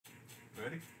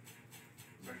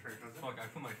I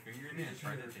put my finger in it and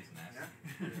tried it. It tastes nasty.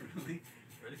 Really?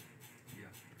 Ready?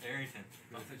 Yeah. Arrington.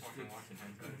 Don't fucking wash your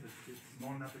hands.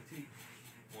 Bon appetit.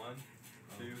 1,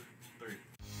 2, 3.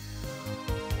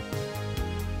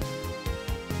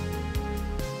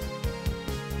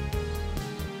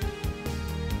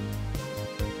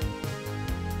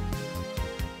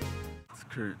 It's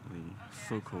currently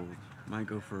so cold. Might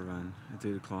go for a run. It's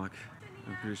 8 o'clock.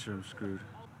 I'm pretty sure I'm screwed.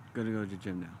 Gonna go to the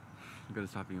gym now. I'm gonna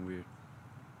stop being weird.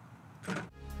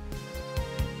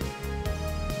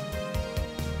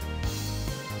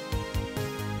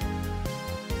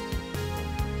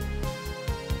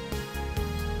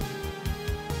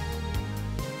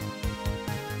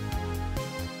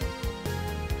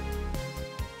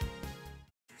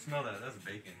 Smell that. That's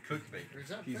bacon. Cooked bacon. Is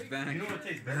that He's bacon? back. You know what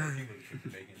tastes better? You would cook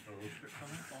bacon for a little bit.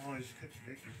 Oh, it's cooked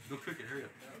bacon. Go cook it. Hurry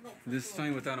up. This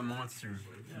time without a monster.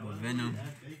 Venom.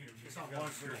 It's not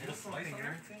monster. It's fucking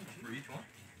everything. For each one?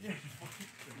 Yeah. You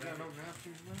got no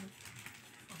napkins,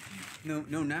 man?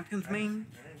 No napkins, man.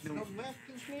 No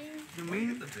napkins, man? The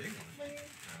man. The big one.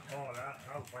 Oh, that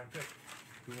was fine pick.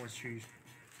 Who wants cheese?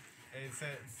 Hey,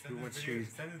 send Who this wants video,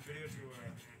 cheese? send this video to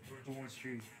Who wants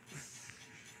cheese?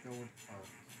 No one. Oh.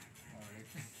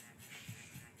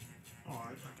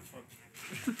 Alright. what the fuck?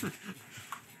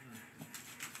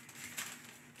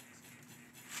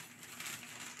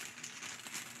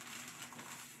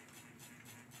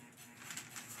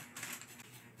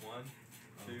 One,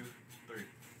 two, three.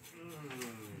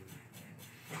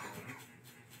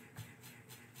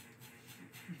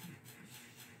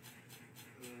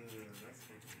 That's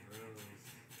fucking gross.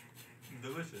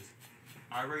 Delicious.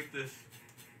 I rate this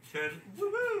 10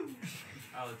 woo-hoo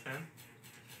out of 10.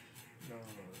 No.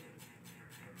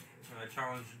 And I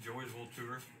challenge Joey's World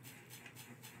Tour.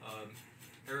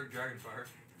 Eric Dragonfire.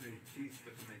 The cheese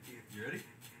stuck in my teeth. You ready?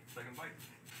 Second bite.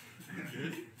 You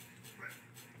ready?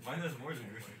 Mine has more than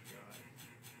yours. Oh my god.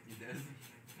 He does?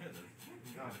 Yeah, it does.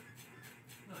 No.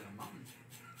 No, like a mountain.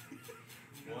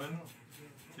 1,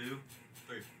 2,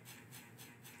 3.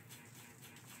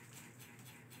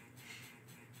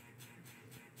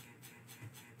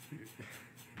 I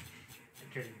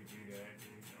can't even do that,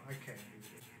 dude. I can't do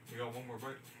that. We got one more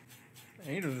bite.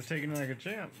 Angel's is taking it like a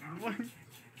champ. What?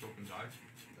 Choke and die.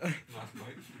 Last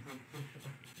bite.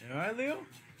 You alright, Leo?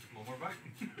 One more bite.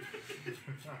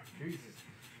 Jesus.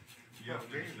 You have Oh,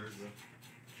 drinks, Jesus. sir.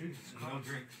 Jesus No Christ.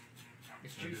 drinks.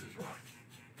 It's Jesus.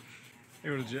 I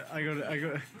go to jail.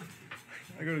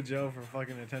 I go to jail for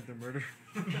fucking attempted murder.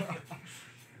 Whenever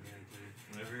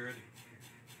you're ready.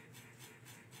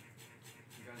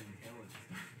 You gotta inhale it.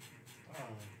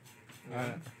 Oh.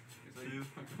 Alright. 2,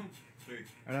 3.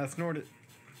 And I snort it.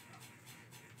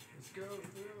 Let's go,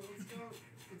 let's go,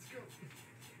 let's go.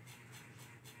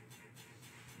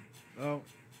 Oh,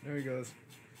 there he goes.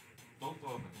 Both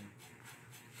of them.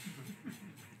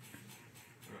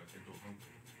 Alright, take those home.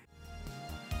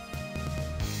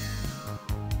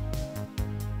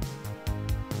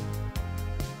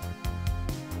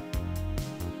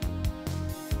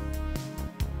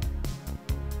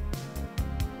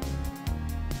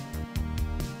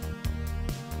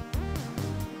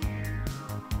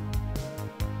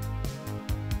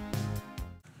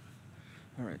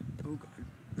 Alright, oh god.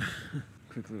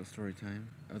 Quick little story time.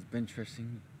 I was bench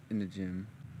pressing in the gym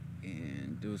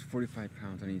and there was 45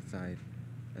 pounds on each side.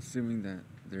 Assuming that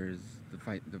there's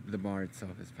the bar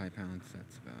itself is 5 pounds,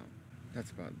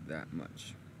 that's about that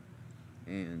much.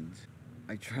 And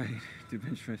I tried to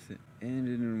bench press it and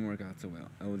it didn't work out so well.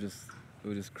 It was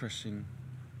just crushing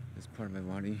this part of my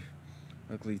body.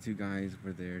 Luckily 2 guys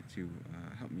were there to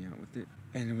help me out with it.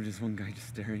 And there was just one guy just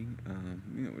staring,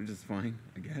 which is fine,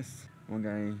 I guess. One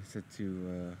guy said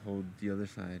to hold the other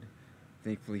side.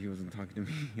 Thankfully he wasn't talking to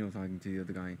me, he was talking to the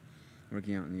other guy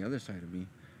working out on the other side of me.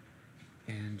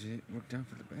 And it worked out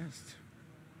for the best.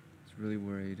 I was really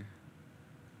worried.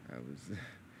 I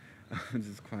was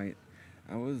just quiet.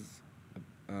 I was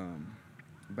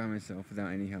by myself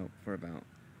without any help for about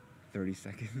 30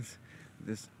 seconds.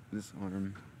 This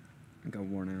arm got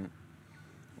worn out,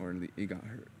 or it got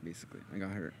hurt, basically. I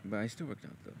got hurt, but I still worked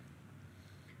out though.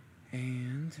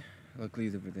 And luckily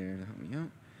he's over there to help me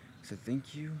out. I said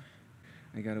thank you.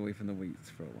 I got away from the weights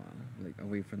for a while, like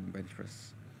away from the bench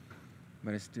press.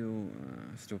 But I still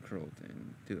curled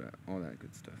and do all that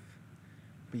good stuff.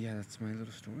 But yeah, that's my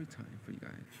little story time for you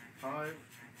guys. 5,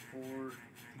 4.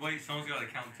 Wait, someone's gotta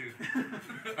count too.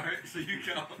 Alright, so you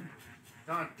count.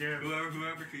 God damn.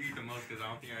 Whoever could eat the most, because I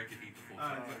don't think I could eat the full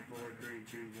 5, time. 4, 3,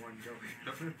 2, 1, go.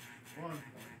 1,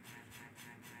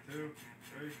 2,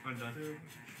 3. I'm done. 2.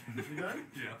 You done?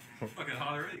 Yeah. Fucking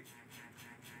hot already.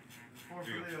 4 for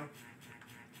Here you go.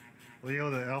 Leo.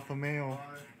 Leo, the alpha male.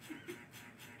 5.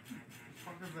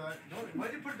 that. No,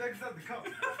 why'd you put it back inside the cup?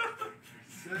 6.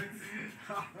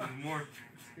 There's more.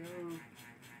 Let's go.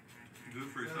 Do it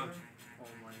for yourself. 7. Oh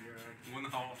my god. Wonder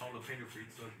how the painter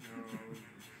freaks up. No.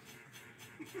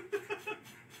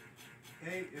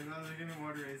 8. If that was getting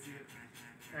water, I see it.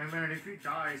 And man, if he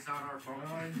dies, it's not our fault.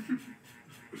 9.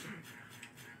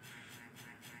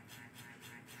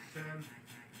 10.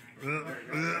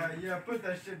 Yeah, put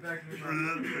that shit back in your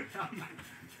mouth.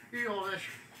 Feel this.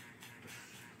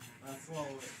 That's swallow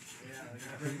it. Yeah,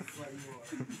 that's what you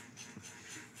are.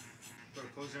 Better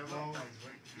close that mouth.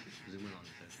 Zoom in on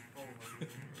this. Oh my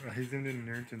god. He zoomed in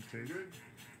Nurton's face. Good.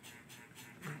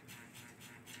 I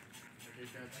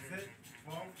hate that That's shit. it.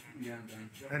 12. Yeah, I'm done.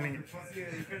 You Any- fucking pussy,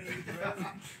 you couldn't eat the rest.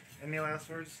 Any last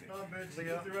words? Come on, bitch, Look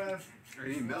eat out. the rest. I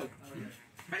need milk. Okay.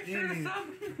 Make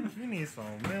You need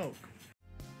some milk.